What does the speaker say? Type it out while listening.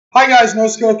Hi guys, No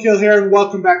Skill Kill here, and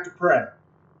welcome back to Prey.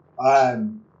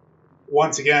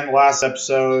 Once again, last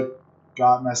episode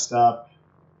got messed up.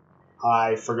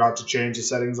 I forgot to change the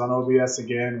settings on OBS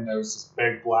again, and there was this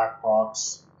big black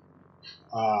box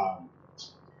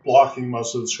blocking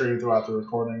most of the screen throughout the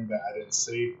recording that I didn't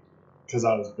see because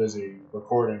I was busy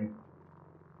recording.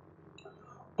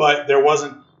 But there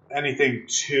wasn't anything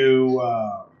too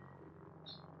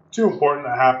important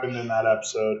that happened in that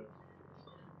episode.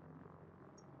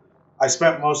 I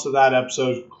spent most of that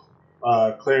episode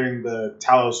clearing the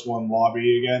Talos 1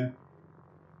 lobby again,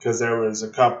 because there was a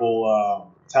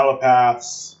couple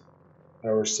telepaths,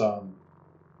 there were some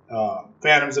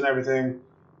phantoms and everything,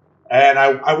 and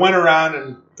I went around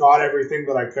and got everything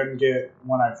that I couldn't get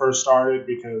when I first started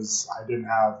because I didn't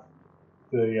have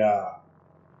the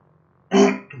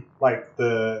like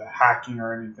the hacking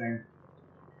or anything.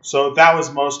 So that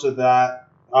was most of that.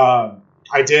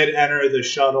 I did enter the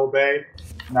shuttle bay,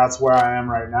 and that's where I am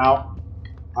right now.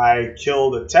 I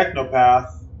killed a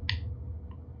technopath,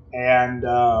 and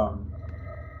I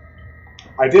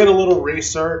did a little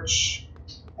research,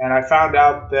 and I found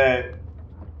out that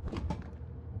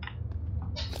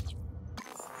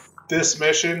this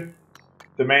mission,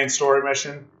 the main story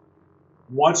mission,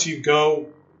 once you go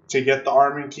to get the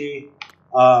arming key,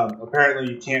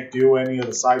 apparently you can't do any of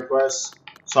the side quests,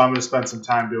 so I'm going to spend some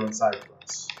time doing side quests.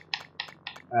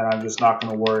 And I'm just not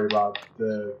going to worry about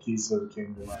the keys to the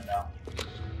kingdom right now.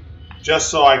 Just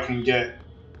so I can get,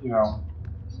 a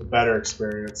better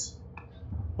experience.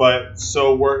 But,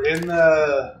 so we're in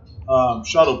the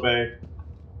shuttle bay.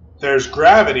 There's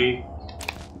gravity,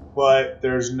 but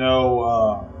there's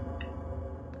no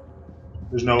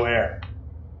air.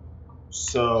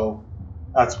 So,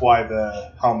 that's why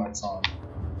the helmet's on.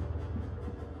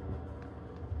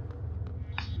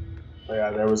 But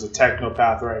yeah, there was a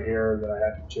technopath right here that I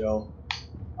had to kill.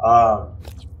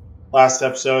 Last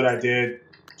episode I did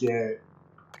get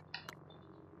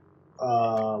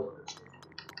I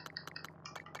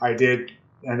did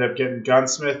end up getting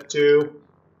Gunsmith 2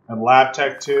 and Lab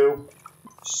Tech 2.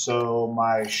 So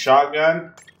my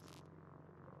shotgun,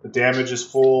 the damage is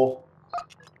full,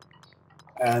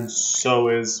 and so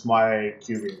is my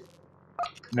QB.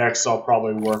 Next I'll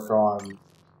probably work on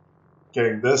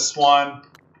getting this one.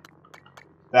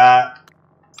 That,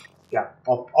 yeah,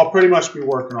 I'll pretty much be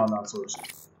working on that sort of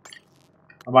stuff.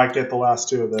 I might get the last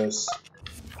two of this.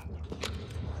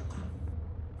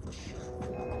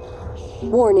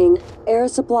 Warning, air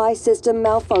supply system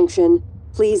malfunction.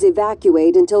 Please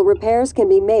evacuate until repairs can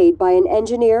be made by an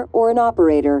engineer or an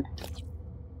operator.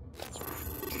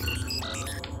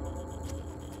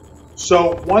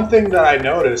 So one thing that I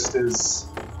noticed is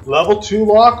level 2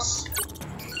 locks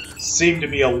seem to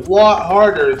be a lot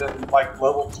harder than like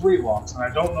level 3 locks, and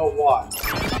I don't know why.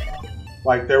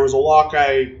 Like there was a lock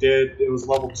I did, it was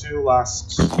level 2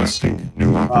 last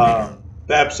the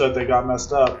episode that got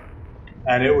messed up,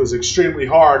 and it was extremely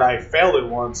hard. I failed it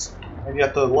once, and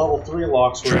yet the level 3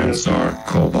 locks were just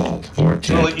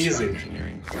really easy.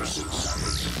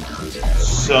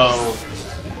 So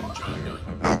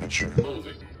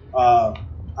I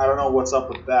don't know what's up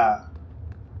with that.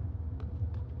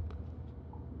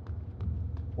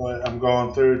 But I'm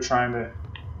going through trying to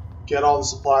get all the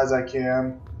supplies I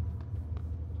can.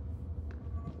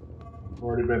 I've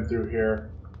already been through here.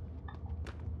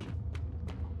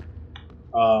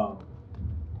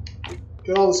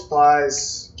 Get all the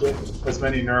supplies, get as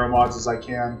many neuromods as I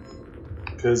can,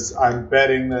 because I'm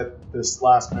betting that this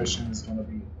last mission is going to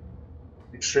be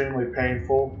extremely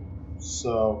painful.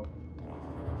 So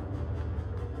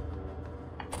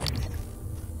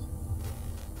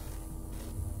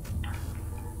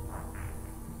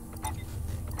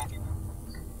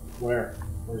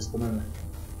where's the mimic?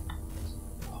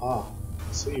 Ah,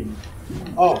 I see you.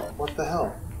 Oh, what the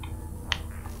hell?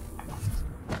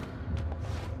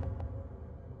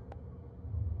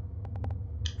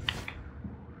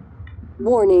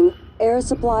 Warning, air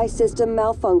supply system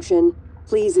malfunction.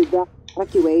 Please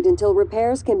evacuate until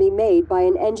repairs can be made by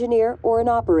an engineer or an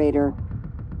operator.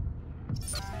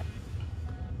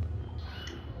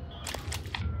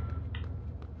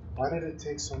 Why did it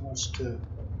take so much to...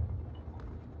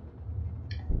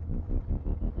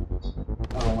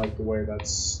 I don't like the way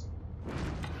that's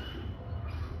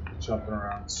jumping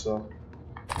around, so...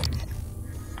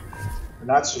 And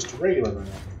that's just a regular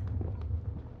mimic.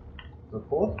 They're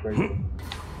both regular.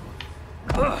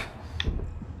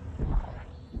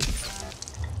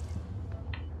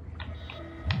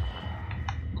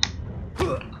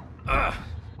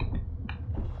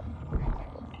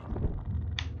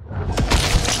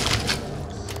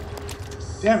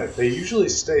 Damn it, they usually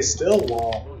stay still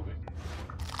while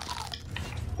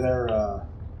they're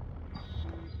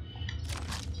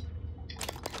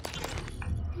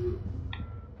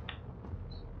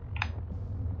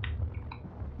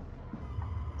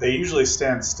they usually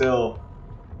stand still,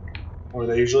 or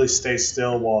they usually stay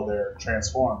still while they're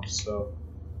transformed, so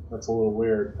that's a little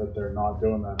weird that they're not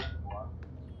doing that anymore.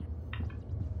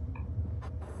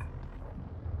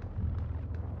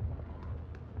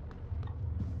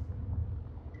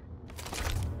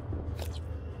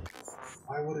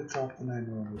 Why would it drop the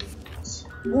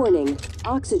 9mm? Warning,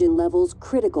 oxygen levels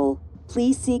critical.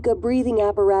 Please seek a breathing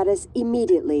apparatus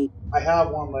immediately. I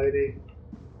have one, lady.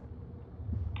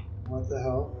 What the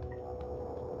hell?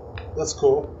 That's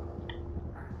cool.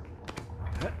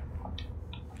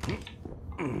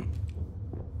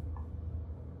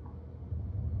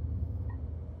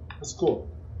 That's cool.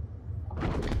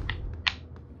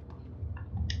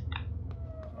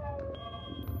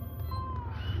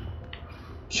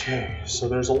 Okay, so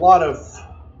there's a lot of...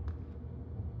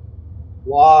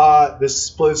 This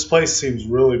place seems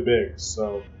really big,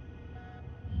 so...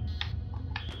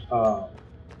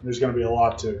 there's going to be a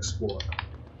lot to explore.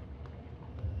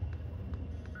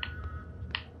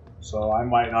 So I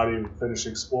might not even finish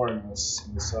exploring this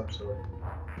in this episode.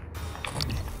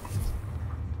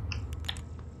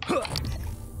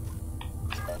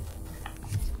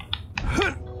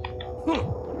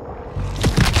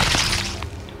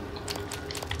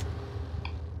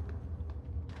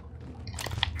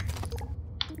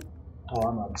 Oh,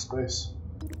 I'm out of space.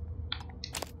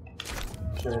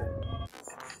 Okay.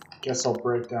 Guess I'll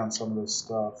break down some of this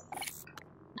stuff.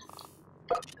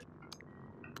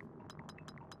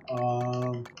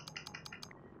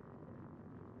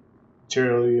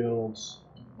 Material yields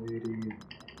 80,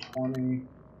 20,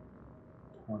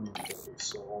 20, 30.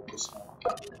 So I'll just not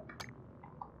count it.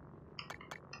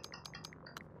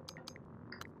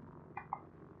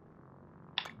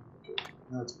 Okay,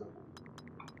 that's better.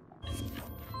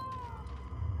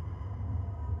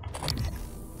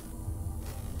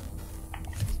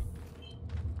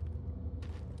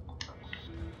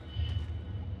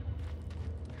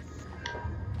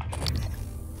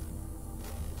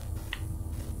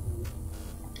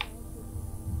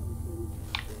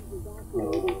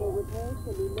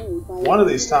 One of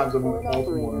these times I'm going to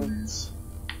open one of these.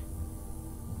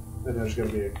 Then there's going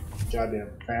to be a goddamn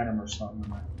phantom or something in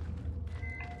there.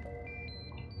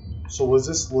 So was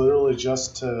this literally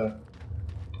just to...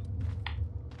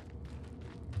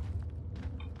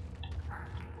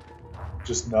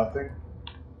 just nothing?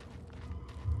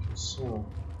 So...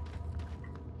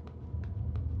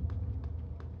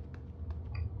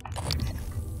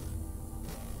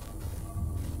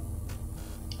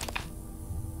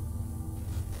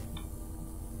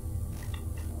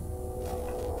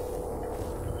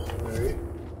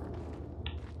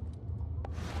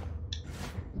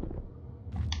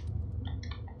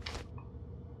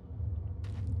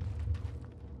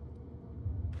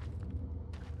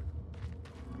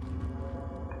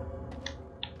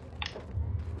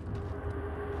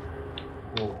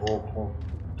 Oh.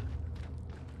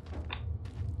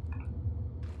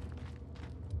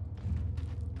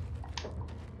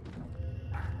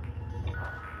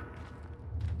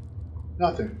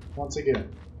 Nothing, once again.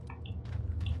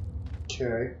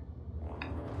 Okay.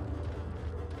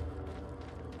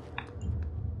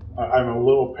 I'm a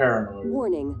little paranoid.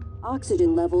 Warning,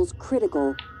 oxygen levels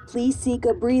critical. Please seek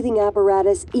a breathing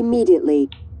apparatus immediately.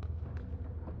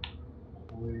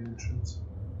 Entrance.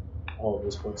 Oh,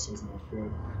 this place doesn't look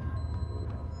good.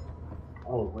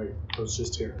 Oh, wait. It was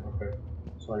just here. Okay.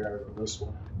 So I gotta go this way.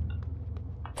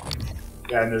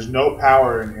 Yeah, and there's no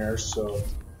power in here, so...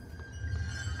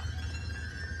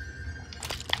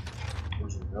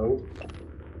 There's no...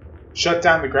 Shut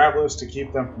down the grab lifts to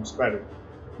keep them from spreading.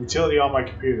 Utility on my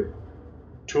computer.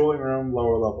 Tooling room,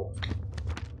 lower level.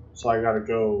 So I gotta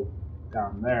go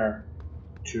down there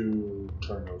to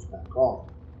turn those back off.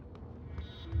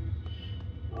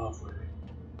 Lovely.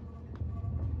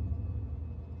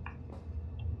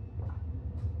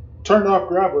 Turned off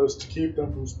grab lifts to keep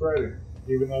them from spreading,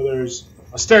 even though there's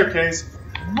a staircase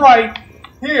right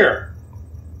here.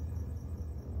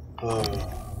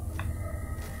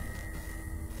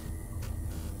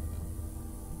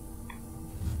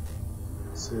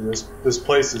 See, this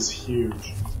place is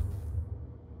huge.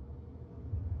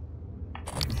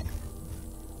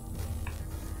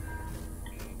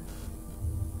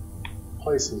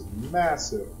 Place is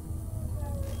massive.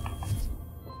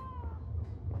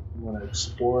 I'm gonna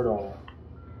explore it all.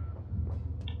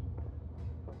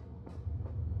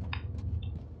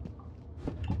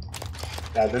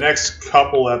 Yeah, the next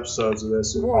couple episodes of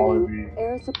this will probably be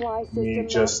Air supply system me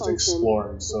just malfunction.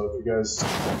 exploring. So if you guys,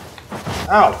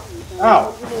 ow,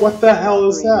 Ow! What the hell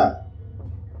is that?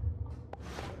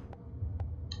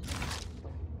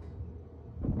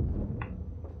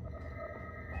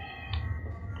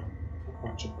 A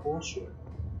bunch of bullshit.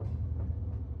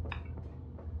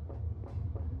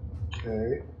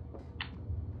 Okay.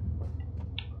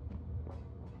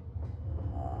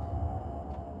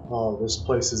 Oh, this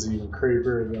place is even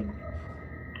creepier than...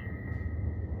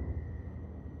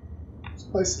 This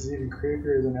place is even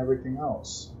creepier than everything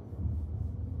else.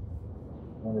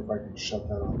 I wonder if I can shut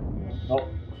that off. Nope.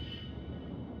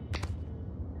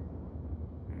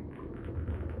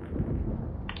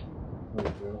 There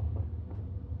we go.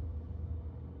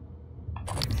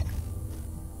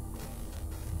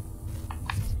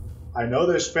 I know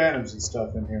there's phantoms and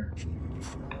stuff in here.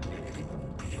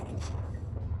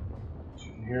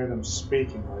 You can hear them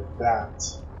speaking like that.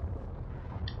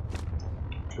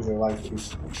 Because they like to be...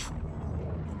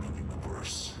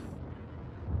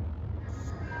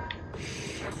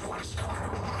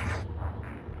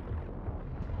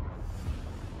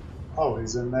 Oh,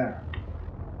 he's in there.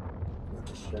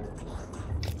 Okay.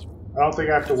 I don't think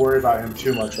I have to worry about him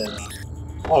too much right now.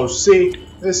 Oh, see?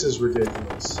 This is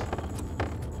ridiculous.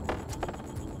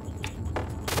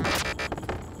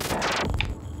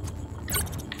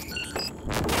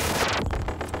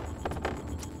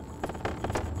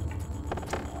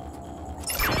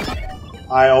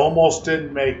 I almost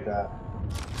didn't make that.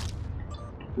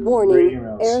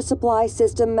 Warning, air supply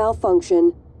system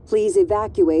malfunction. Please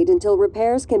evacuate until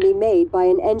repairs can be made by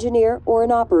an engineer or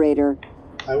an operator.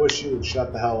 I wish you would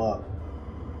shut the hell up.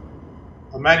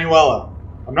 Emanuela,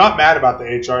 I'm not mad about the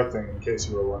HR thing, in case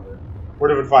you were wondering.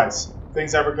 Word of advice. If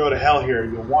things ever go to hell here,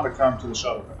 you'll want to come to the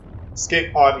shuttle bay.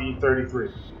 Escape pod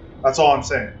E33. That's all I'm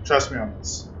saying. Trust me on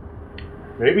this.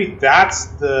 Maybe that's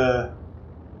the...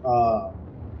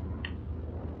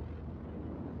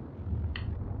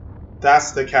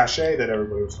 that's the cache that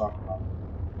everybody was talking about.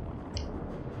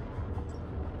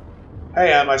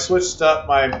 Hey, I switched up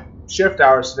my shift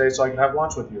hours today so I can have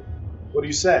lunch with you. What do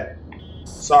you say?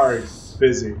 Sorry,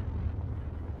 busy.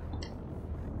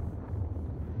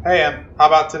 Hey, how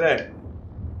about today?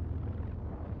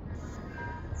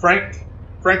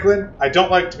 Franklin, I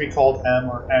don't like to be called M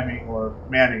or Emmy or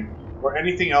Manny or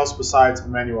anything else besides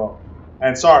Emmanuel.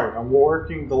 And sorry, I'm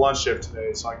working the lunch shift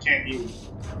today, so I can't eat.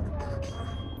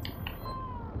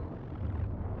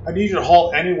 I need you to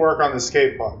halt any work on the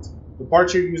escape pods. The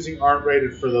parts you're using aren't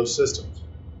rated for those systems.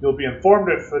 You'll be informed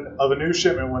of a new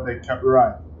shipment when they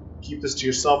arrive. Keep this to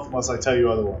yourself unless I tell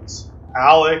you otherwise.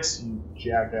 Alex, you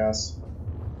jackass.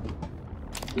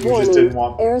 You just didn't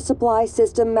want... Air supply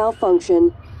system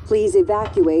malfunction. Please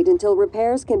evacuate until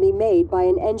repairs can be made by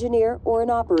an engineer or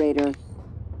an operator.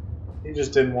 He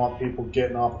just didn't want people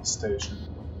getting off the station.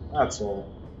 That's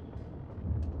all.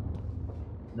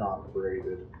 Not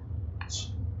rated.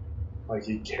 Like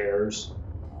he cares.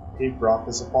 He brought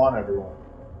this upon everyone.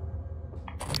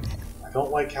 I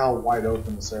don't like how wide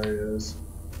open this area is.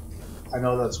 I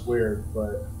know that's weird,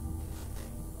 but...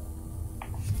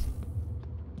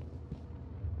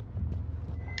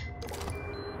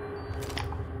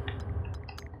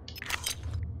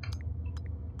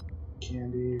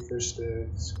 Candy, fish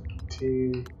sticks,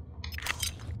 tea,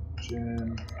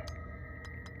 gin...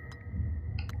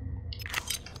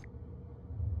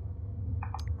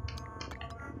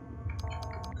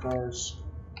 Cars.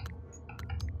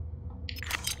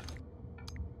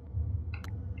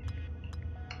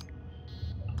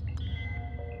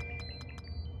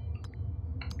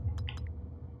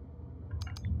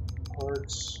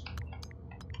 Parts.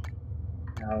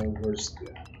 Now where's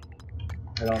the...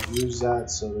 I don't use that,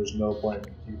 so there's no point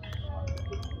in keeping it on.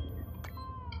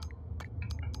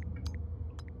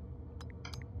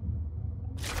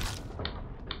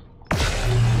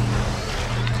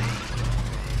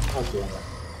 God damn it.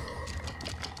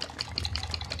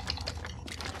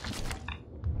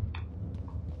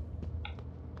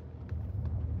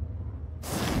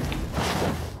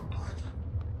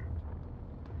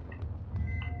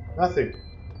 Nothing.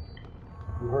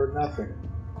 You heard nothing.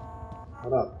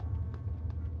 What up?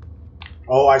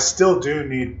 Oh, I do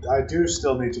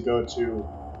still need to go to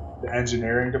the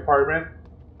engineering department.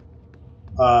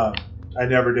 I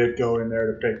never did go in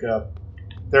there to pick up.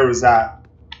 There was that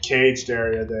caged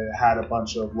area that had a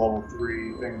bunch of level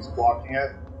 3 things blocking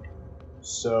it.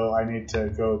 So I need to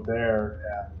go there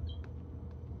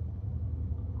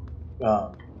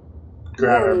and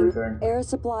grab everything. Air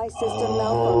supply system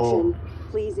malfunction.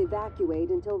 Please evacuate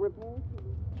until repairs.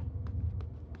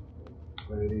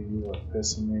 Lady, you are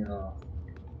pissing me off.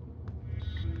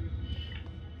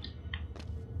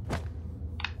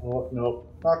 Oh, nope.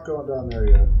 Not going down there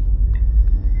yet.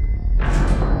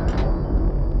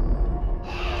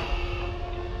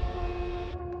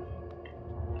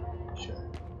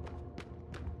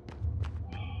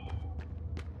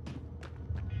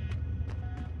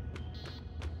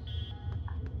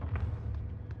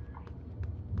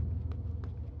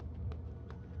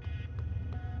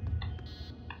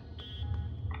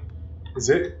 Is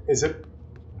it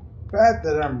bad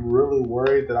that I'm really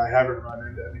worried that I haven't run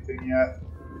into anything yet?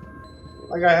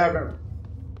 Like, I haven't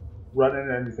run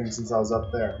into anything since I was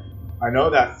up there. I know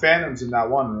that Phantom's in that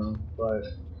one room, but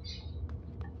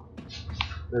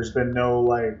there's been no,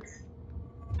 like...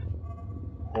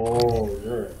 Oh,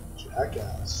 you're a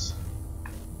jackass.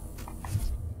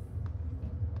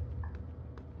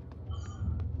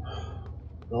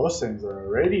 Those things are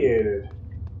irradiated.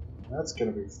 That's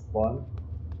gonna be fun.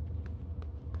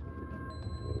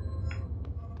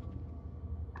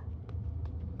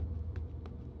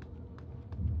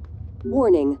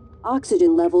 Warning,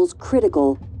 oxygen levels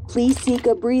critical. Please seek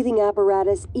a breathing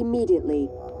apparatus immediately.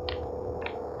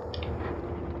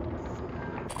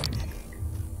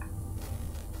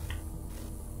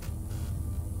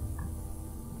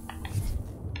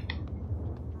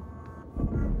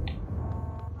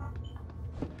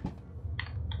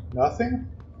 Nothing?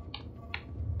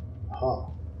 Huh.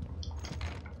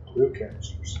 Glue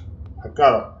canisters. I've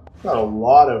got a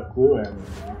lot of glue ammo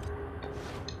now,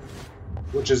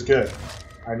 which is good.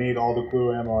 I need all the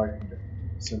glue ammo I can get.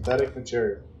 Synthetic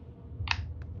material. I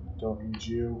don't need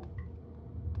you,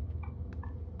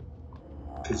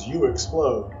 because you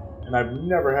explode, and I've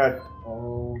never had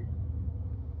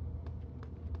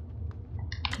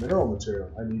mineral material.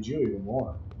 I need you even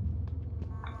more,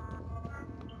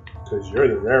 because you're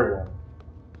the rare one.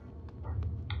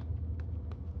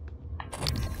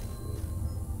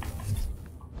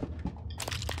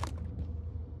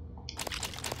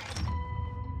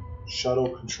 Shuttle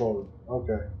control room.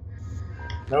 Okay.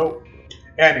 Nope.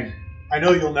 Annie, I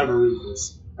know you'll never read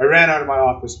this. I ran out of my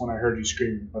office when I heard you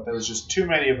screaming, but there was just too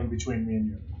many of them between me and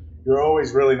you. You were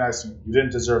always really nice to me. You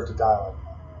didn't deserve to die like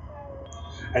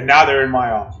that. And now they're in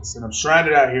my office, and I'm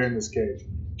surrounded out here in this cage.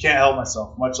 Can't help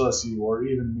myself, much less you or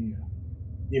even Mia.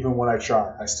 Even when I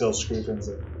try, I still screw things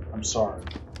in. I'm sorry,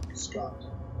 Scott.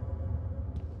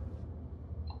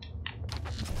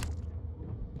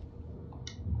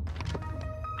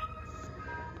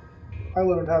 I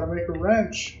learned how to make a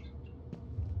wrench.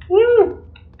 Woo!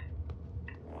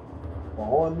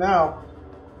 Falling now.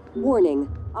 Warning,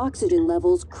 oxygen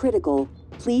levels critical.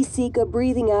 Please seek a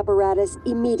breathing apparatus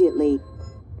immediately.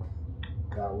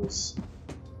 That was...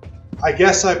 I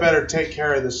guess I better take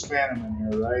care of this Phantom in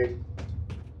here, right?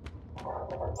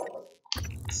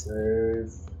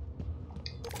 Save.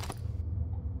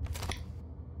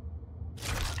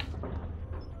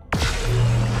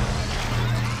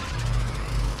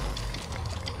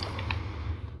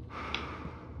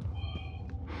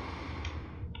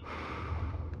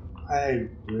 I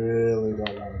really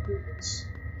don't want to do this.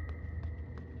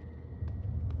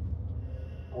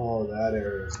 Oh, that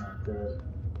area is not good.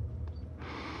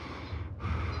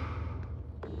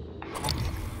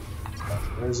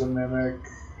 There's a mimic.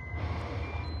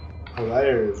 Oh, that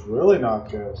area is really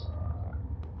not good.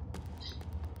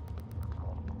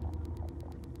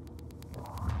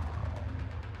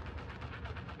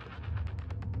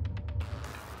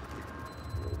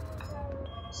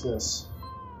 What's this?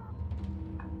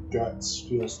 Guts,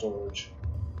 fuel storage.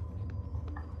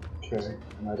 Okay,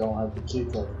 and I don't have the key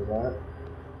code for that.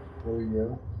 There we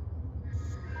go.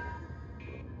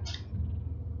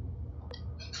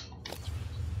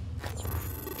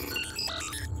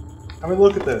 I mean,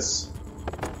 look at this.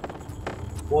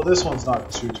 Well, this one's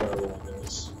not too terrible, I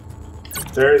guess.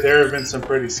 There have been some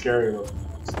pretty scary looking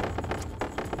ones.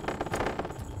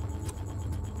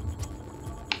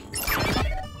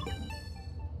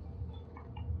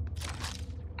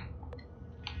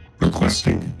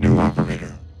 Requesting new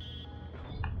operator.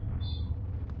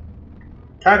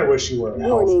 Kind of wish you were a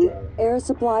health Warning, guy. air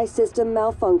supply system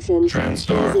malfunction.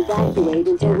 TranStar Please evacuate Cobalt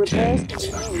until 14. repairs can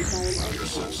be made by an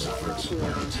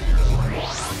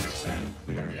Understand.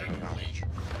 We are acknowledged.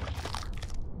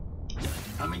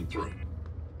 Coming through.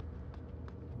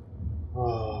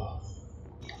 Oh.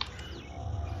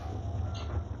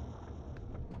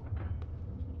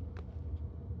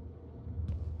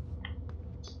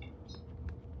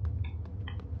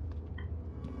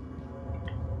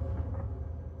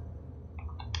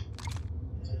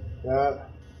 That.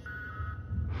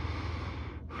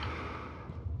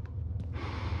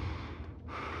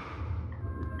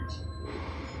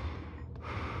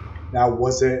 Now,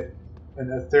 was it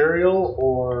an ethereal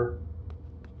or...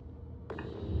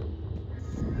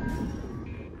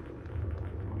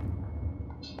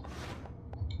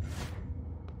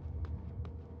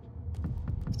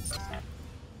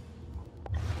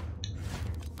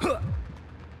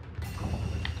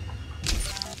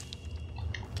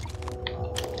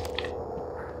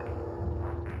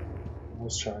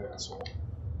 Let's try asshole.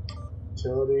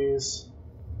 Utilities.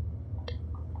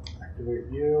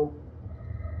 Activate you.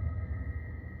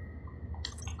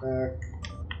 Back.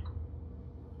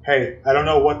 Hey, I don't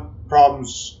know what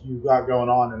problems you got going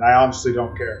on, and I honestly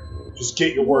don't care. Just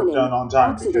get your work done on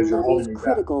time because Oxygen you're levels holding me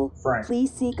critical. back. Frank.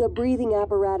 Please seek a breathing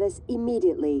apparatus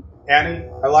immediately. Annie,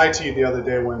 I lied to you the other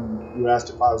day when you asked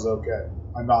if I was okay.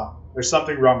 I'm not. There's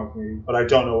something wrong with me, but I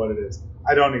don't know what it is.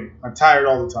 I don't eat. I'm tired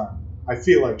all the time. I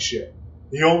feel like shit.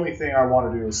 The only thing I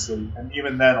want to do is sleep, and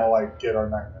even then all I get are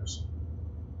nightmares.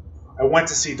 I went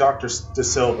to see Dr. De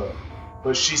Silva,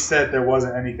 but she said there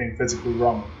wasn't anything physically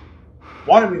wrong with me.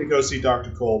 Wanted me to go see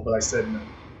Dr. Cole, but I said no.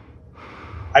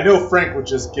 I know Frank would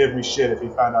just give me shit if he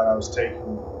found out I was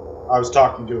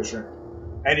talking to a shrink.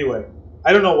 Anyway,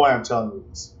 I don't know why I'm telling you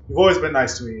this. You've always been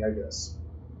nice to me, I guess.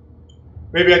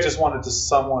 Maybe I just wanted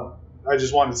someone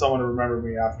to remember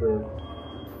me after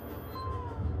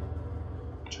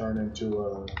turn into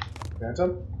a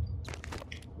phantom.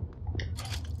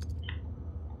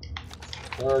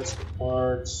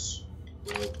 Parts,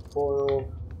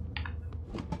 foil,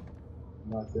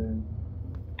 nothing.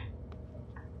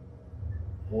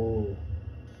 Oh.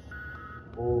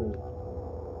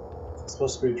 It's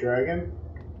supposed to be a dragon?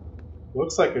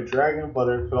 Looks like a dragon, but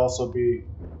it could also be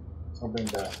something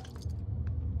bad.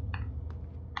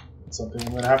 Something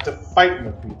I'm gonna have to fight in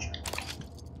the future.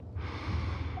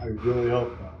 I really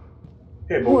hope not.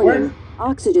 Okay, but Warning,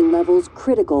 oxygen levels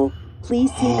critical.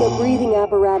 Please seek a breathing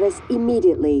apparatus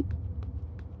immediately.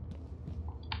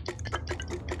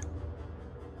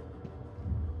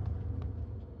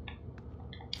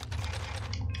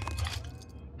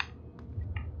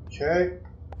 Okay.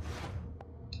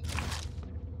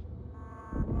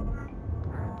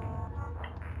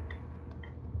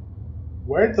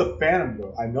 Where'd the phantom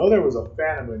go? I know there was a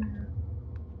phantom in here.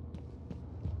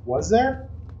 Was there?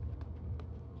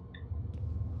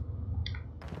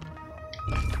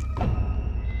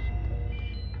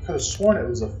 I could have sworn it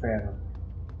was a phantom.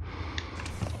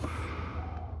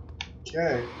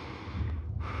 Okay.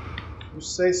 You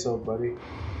say so, buddy.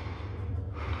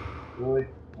 Really?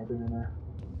 Nothing in there?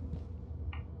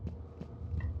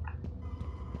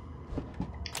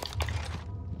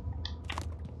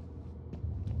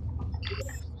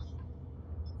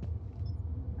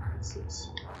 What's this?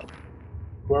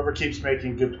 Whoever keeps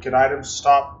making duplicate items,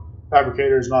 stop.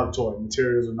 Fabricator is not a toy.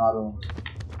 Materials are not owned.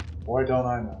 Why don't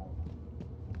I know?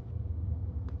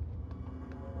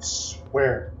 I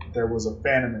swear there was a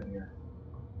phantom in here.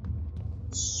 I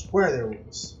swear there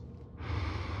was.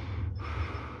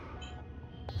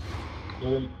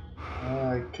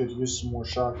 I could use some more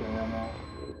shotgun ammo.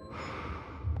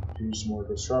 Use more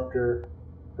disruptor.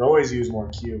 Could always use more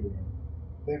cubing.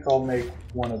 I think I'll make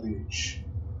one of each.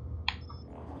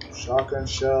 Shotgun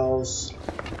shells.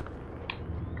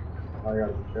 I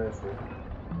gotta be careful.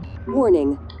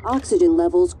 Warning, oxygen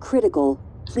levels critical.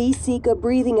 Please seek a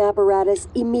breathing apparatus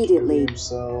immediately. Cubium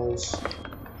cells.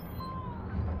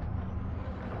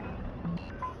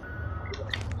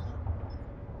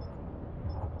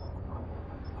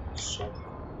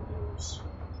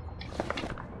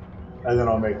 And then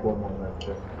I'll make one more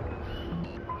medkit.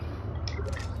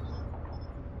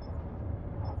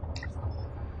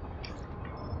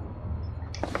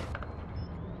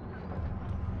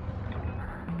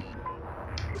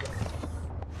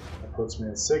 That puts me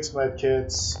at 6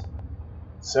 medkits,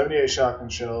 78 shotgun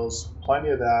shells, plenty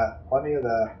of that, plenty of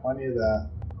that, plenty of that.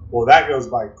 Well, that goes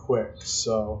by quick,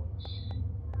 so...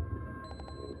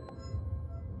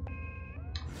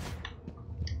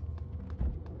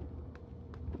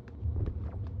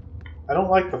 I don't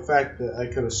like the fact that I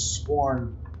could have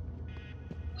sworn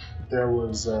there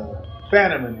was a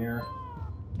phantom in here,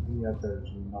 and yet there's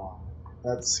not.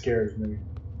 That scares me.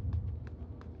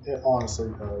 It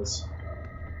honestly does.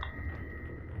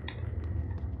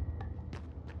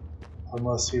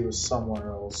 Unless he was somewhere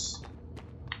else.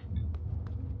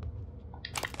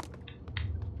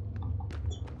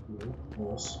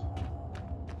 Yes.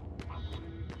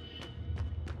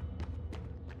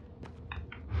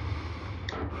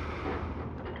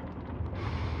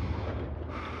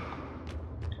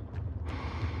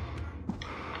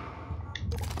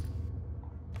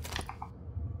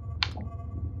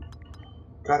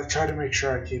 Gotta try to make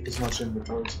sure I keep as much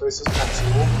inventory space as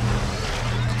possible.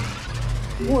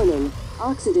 Warning,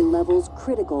 oxygen levels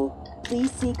critical.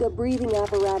 Please seek a breathing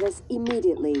apparatus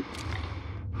immediately.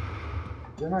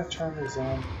 Didn't I turn these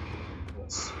on?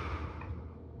 Yes.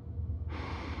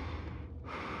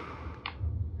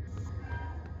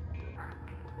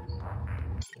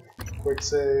 Quick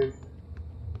save.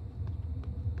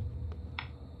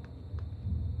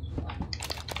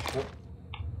 Yep.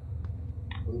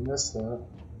 We missed that.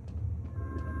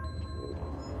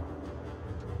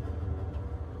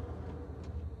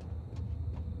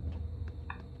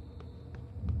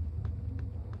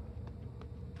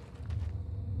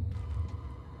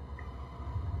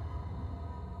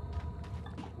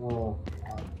 Oh,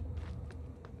 God.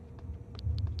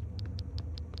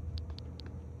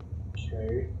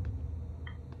 Okay.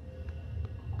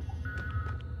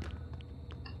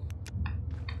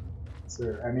 Is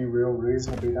there any real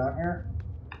reason to be down here?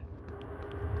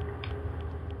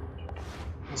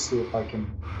 Let's see if I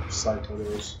can decipher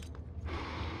those.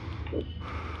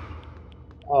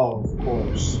 Oh, of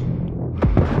course.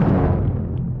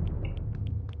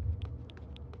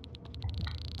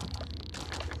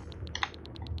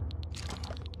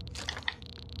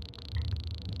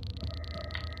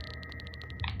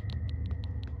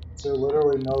 Is there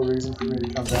literally no reason for me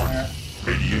to come down here?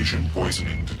 Radiation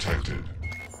poisoning detected.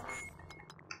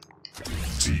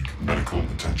 Seek medical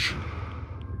attention.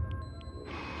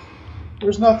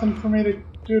 There's nothing for me to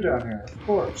do down here, of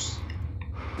course.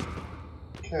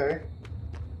 Okay.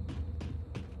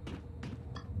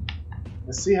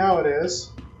 Let's see how it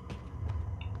is.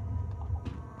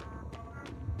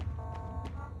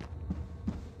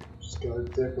 Just got a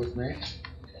dick with me.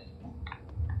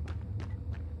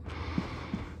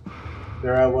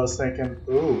 There I was thinking,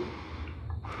 ooh,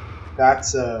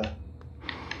 that's a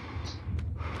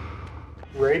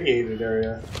radiated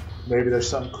area. Maybe there's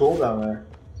something cool down there.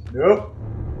 Nope.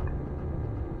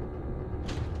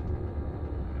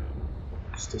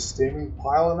 Just a steaming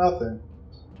pile of nothing.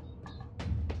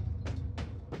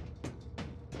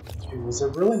 Gee, was there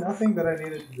really nothing that I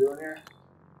needed to do in here?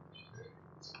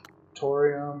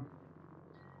 Thorium.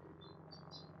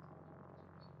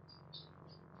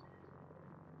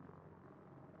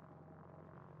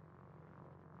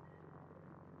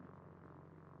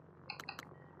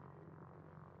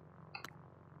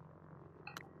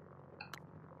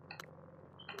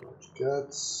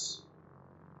 Guts.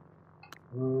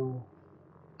 No.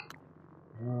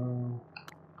 No.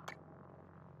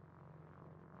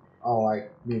 Oh, I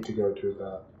need to go to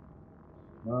that.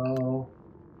 No.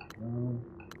 No.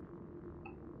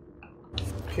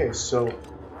 Okay, so.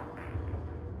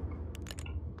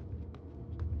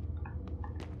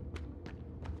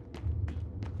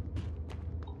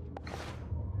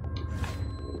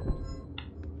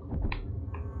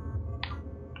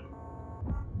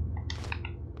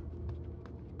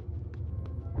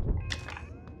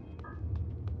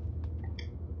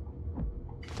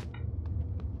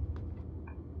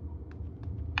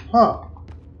 Huh.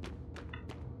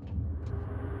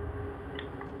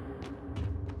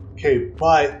 Okay,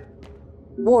 but...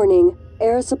 Warning,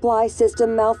 air supply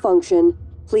system malfunction.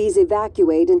 Please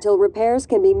evacuate until repairs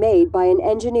can be made by an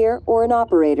engineer or an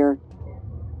operator.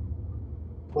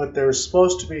 But there's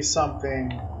supposed to be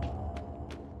something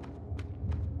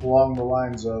along the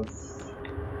lines of...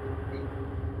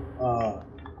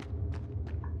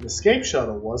 the escape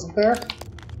shuttle, wasn't there?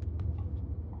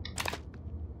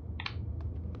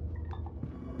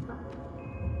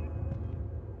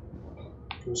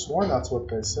 I could have sworn that's what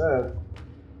they said.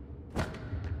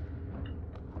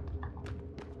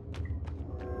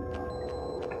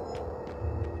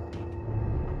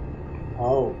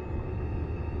 Oh.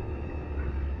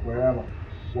 Where am I?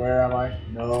 Where am I?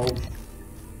 No.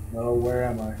 No, where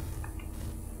am I?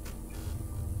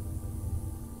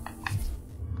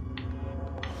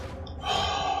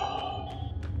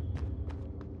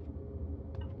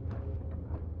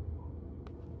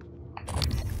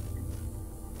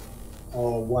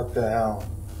 Oh, what the hell?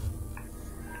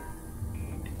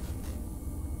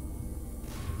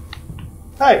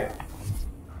 Hey!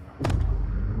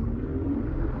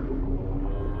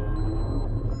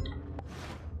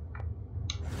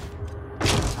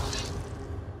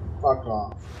 Fuck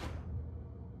off.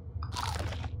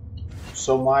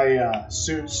 So my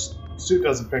suit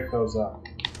doesn't pick those up.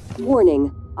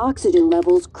 Warning, oxygen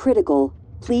levels critical.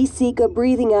 Please seek a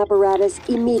breathing apparatus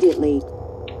immediately.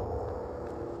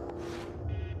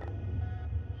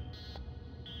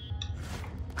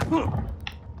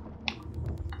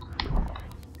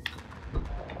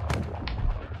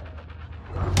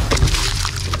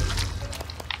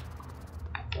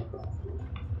 Fuck off, dude.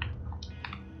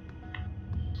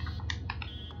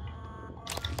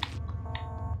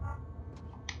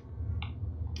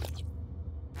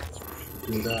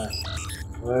 Do that.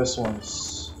 This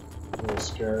one's a little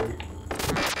scary.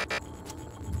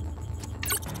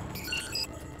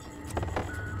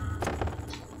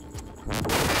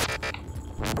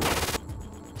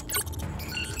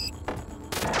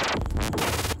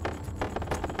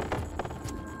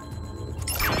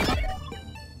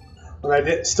 But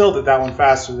I still did that one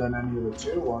faster than any of the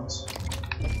two ones.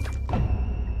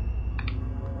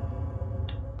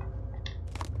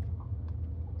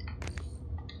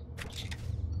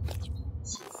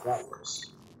 Let's see if that works.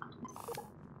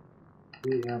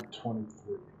 Amp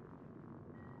 23.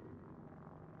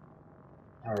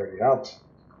 Already out.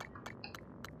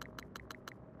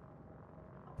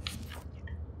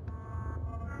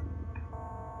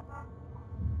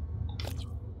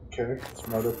 Okay, that's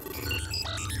another.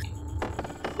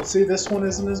 Let's see, this one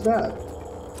isn't as bad.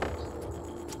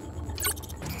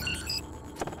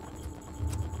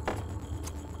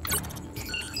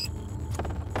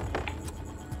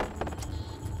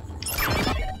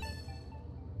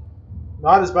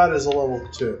 Not as bad as a level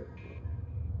 2.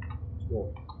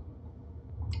 Cool.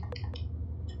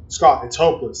 Scott, it's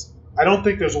hopeless. I don't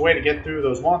think there's a way to get through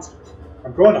those monsters.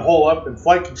 I'm going to hole up in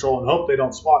flight control and hope they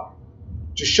don't spot me.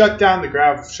 Just shut down the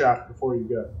grav shaft before you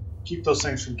go. Keep those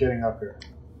things from getting up here.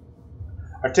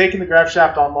 I've taken the grav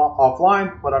shaft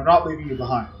offline, but I'm not leaving you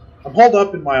behind. I'm holed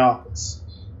up in my office,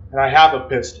 and I have a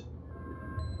pistol.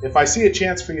 If I see a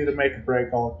chance for you to make a break,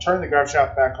 I'll turn the grav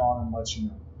shaft back on and let you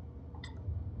know.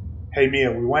 Hey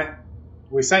Mia,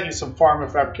 we sent you some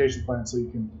pharma fabrication plans so you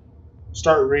can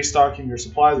start restocking your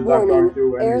supplies without going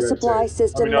through any Air red supply tape.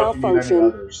 system Let me know if you need any malfunction.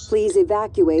 others. Please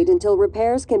evacuate until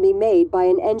repairs can be made by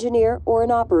an engineer or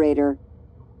an operator.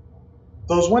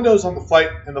 Those windows on the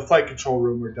flight control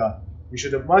room are done. You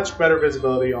should have much better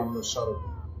visibility on the shuttle.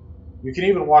 You can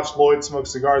even watch Lloyd smoke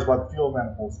cigars by the fuel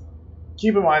manifolds.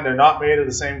 Keep in mind they're not made of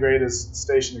the same grade as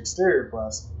station exterior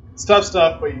glass. It's tough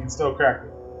stuff, but you can still crack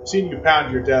it. I've seen you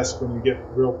pound your desk when you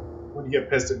get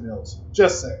pissed at Mills.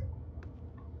 Just saying.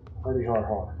 Hardy har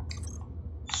har.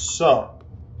 So,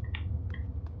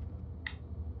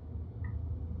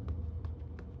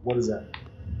 what is that?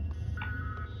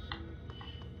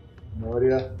 No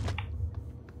idea.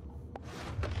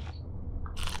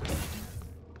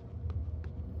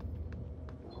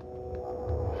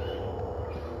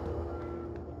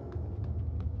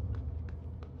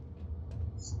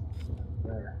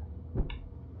 There.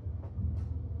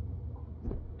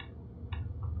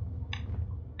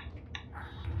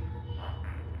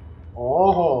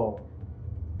 Oh.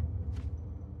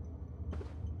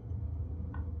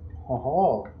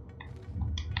 Oh.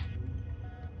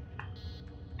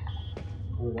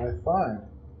 What did I find?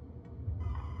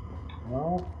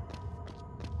 No.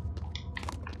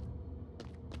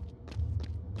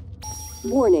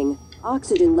 Warning,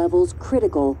 oxygen levels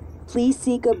critical. Please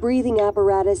seek a breathing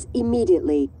apparatus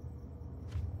immediately.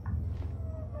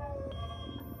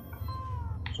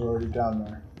 It's already down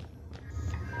there.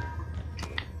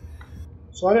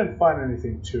 So I didn't find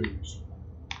anything too useful.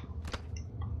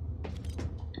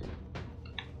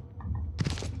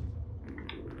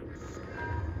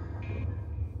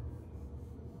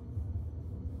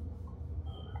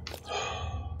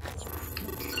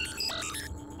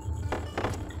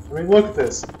 I mean, look at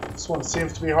this. This one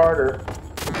seems to be harder.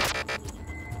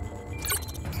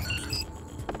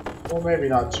 Well, maybe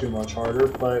not too much harder,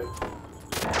 but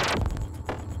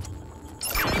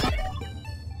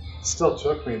it still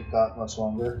took me that much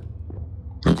longer.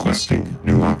 Requesting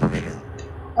new operator.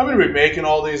 I'm going to be making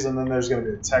all these, and then there's going to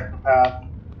be a technopath,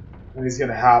 and he's going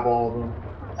to have all of them,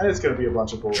 and it's going to be a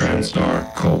bunch of bullshit.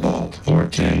 TranStar Cobalt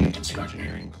 410.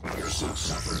 Engineering.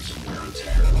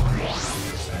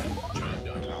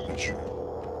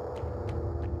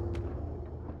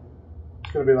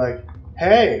 It's going to be like,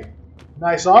 hey,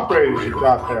 nice operators you've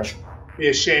got there. Be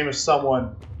a shame if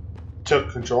someone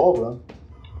took control of them.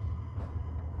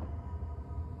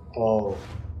 Oh.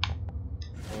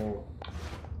 Oh.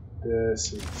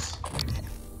 This is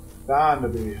bound to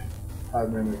be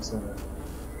have mimics in it.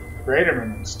 Greater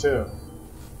mimics too.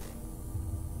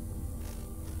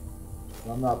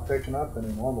 I'm not picking up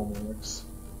any normal mimics.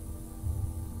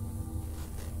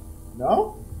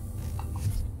 No?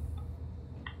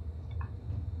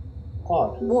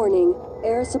 Odd. Warning,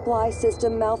 air supply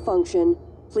system malfunction.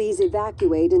 Please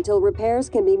evacuate until repairs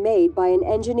can be made by an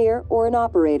engineer or an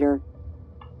operator.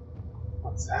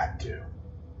 What's that do?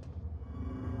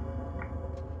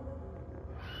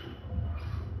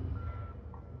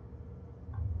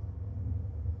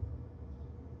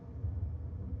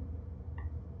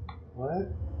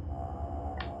 What?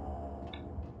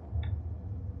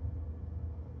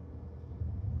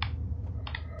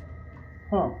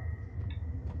 Huh.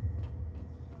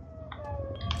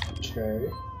 Okay.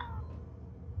 It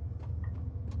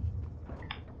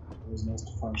was nice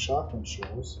to find shotgun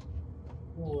shells.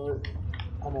 You know what?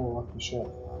 I'm a lucky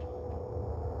shot.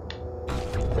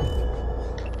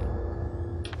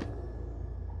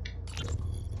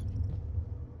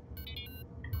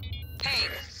 Hey,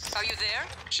 are you there?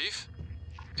 Chief?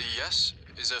 Yes?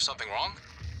 Is there something wrong?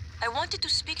 I wanted to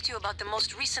speak to you about the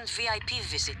most recent VIP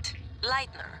visit.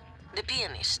 Leitner, the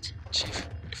pianist. Chief,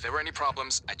 if there were any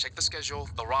problems, I checked the schedule,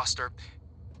 the roster.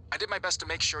 I did my best to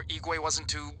make sure Igwe wasn't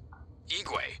too...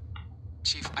 Igwe.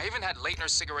 Chief, I even had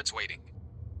Leitner's cigarettes waiting.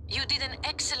 You did an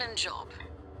excellent job.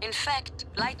 In fact,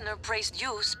 Leitner praised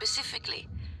you specifically.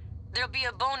 There'll be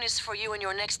a bonus for you in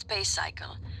your next pay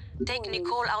cycle. Take Warning,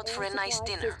 Nicole out for air a nice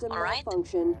supply dinner, system all right?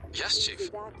 malfunction. Yes, Please Chief.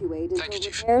 evacuate Thank until you,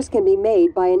 Chief. repairs can be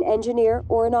made by an engineer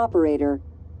or an operator.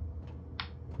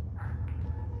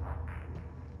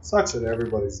 Sucks that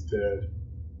everybody's dead.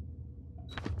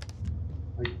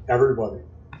 Like, everybody.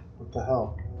 What the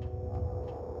hell?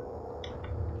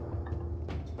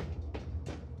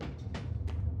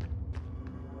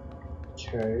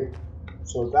 Okay.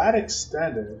 So that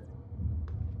extended.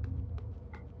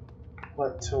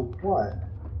 But to what?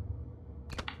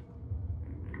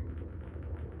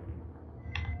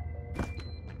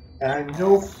 And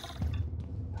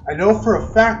I know for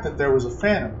a fact that there was a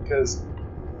phantom because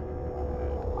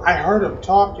I heard him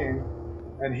talking,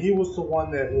 and he was the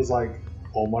one that was like,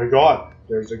 "Oh my God,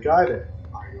 there's a guy there.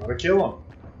 I gotta kill him."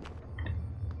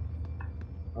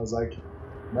 I was like,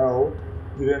 "No,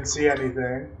 you didn't see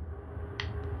anything.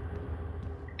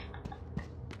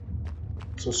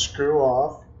 So screw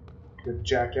off, you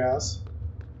jackass."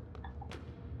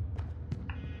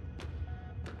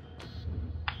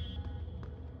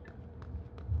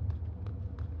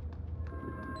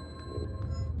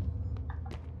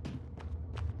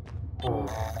 Oh.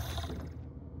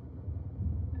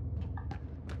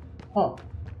 Huh.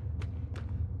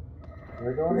 Where are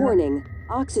we going here? Warning,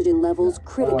 oxygen levels Yeah,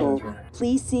 I critical. went in here.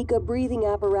 Please seek a breathing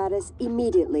apparatus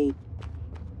immediately.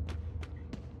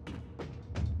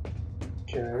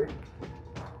 Okay.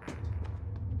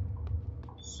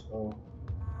 So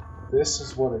this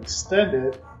is what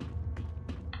extended,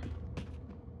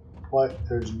 but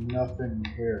there's nothing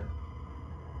here.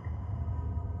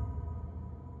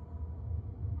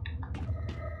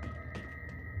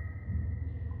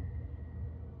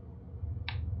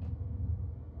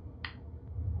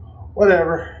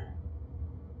 Whatever.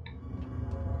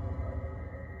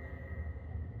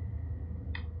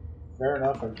 Fair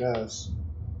enough, I guess.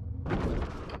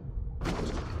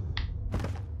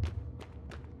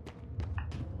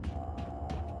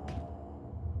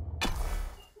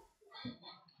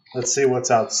 Let's see what's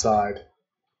outside.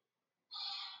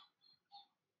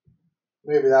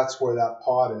 Maybe that's where that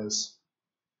pod is.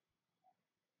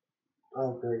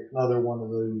 Oh, great. Another one of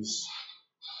those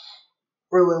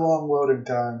really long loading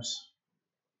times.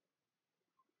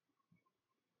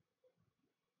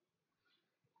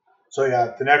 So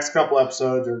yeah, the next couple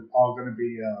episodes are all going to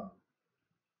be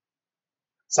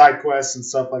side quests and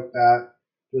stuff like that,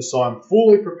 just so I'm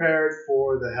fully prepared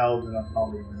for the hell that I'm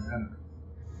probably going to enter.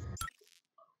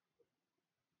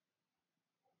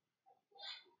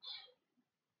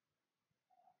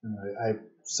 And I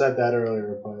said that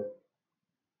earlier, but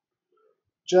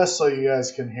just so you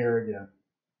guys can hear again.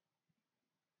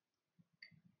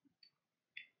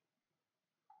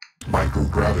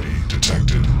 Microgravity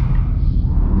detected.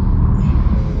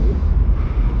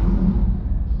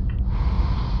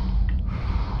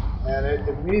 And it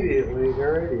immediately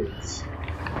irradiates.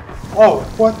 Oh,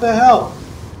 what the hell?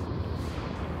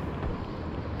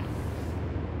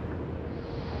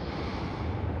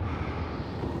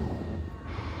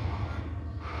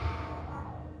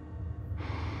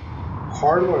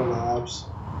 Hardware Labs.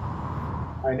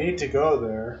 I need to go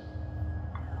there.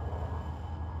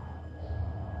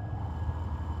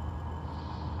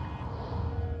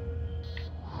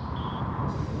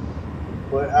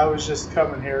 But I was just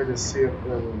coming here to see if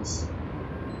there was...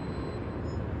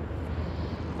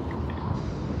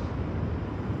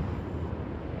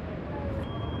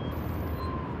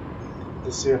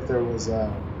 To see if there was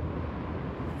an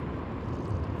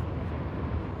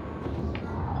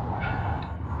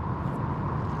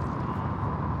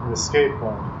escape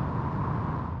pod.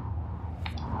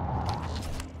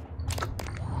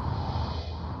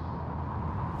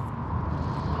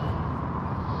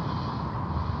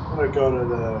 I'm gonna go to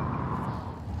the...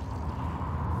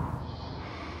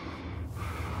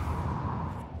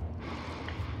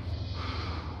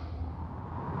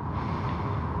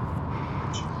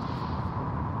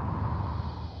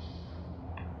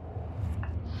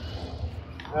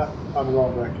 I'm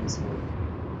going back eastward.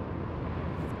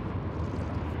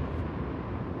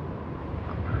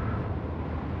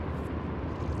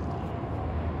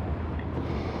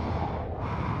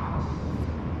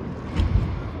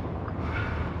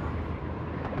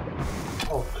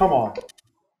 Oh, come on.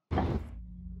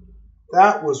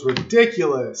 That was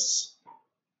ridiculous.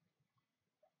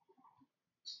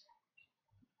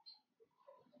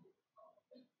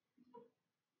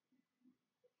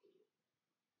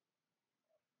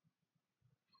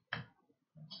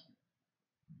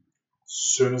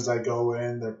 As soon as I go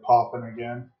in, they're popping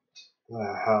again. What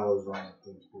the hell is wrong with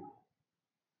these people?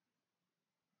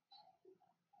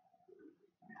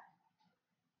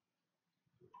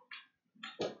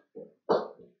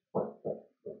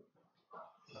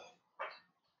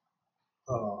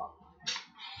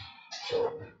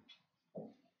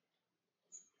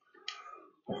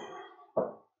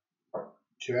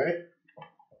 Okay.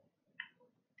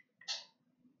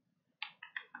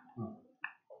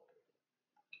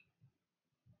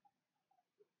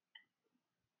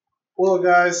 Well,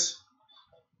 guys,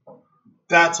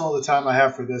 that's all the time I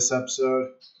have for this episode.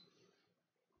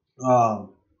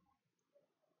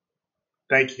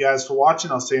 Thank you guys for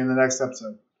watching. I'll see you in the next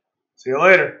episode. See you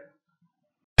later.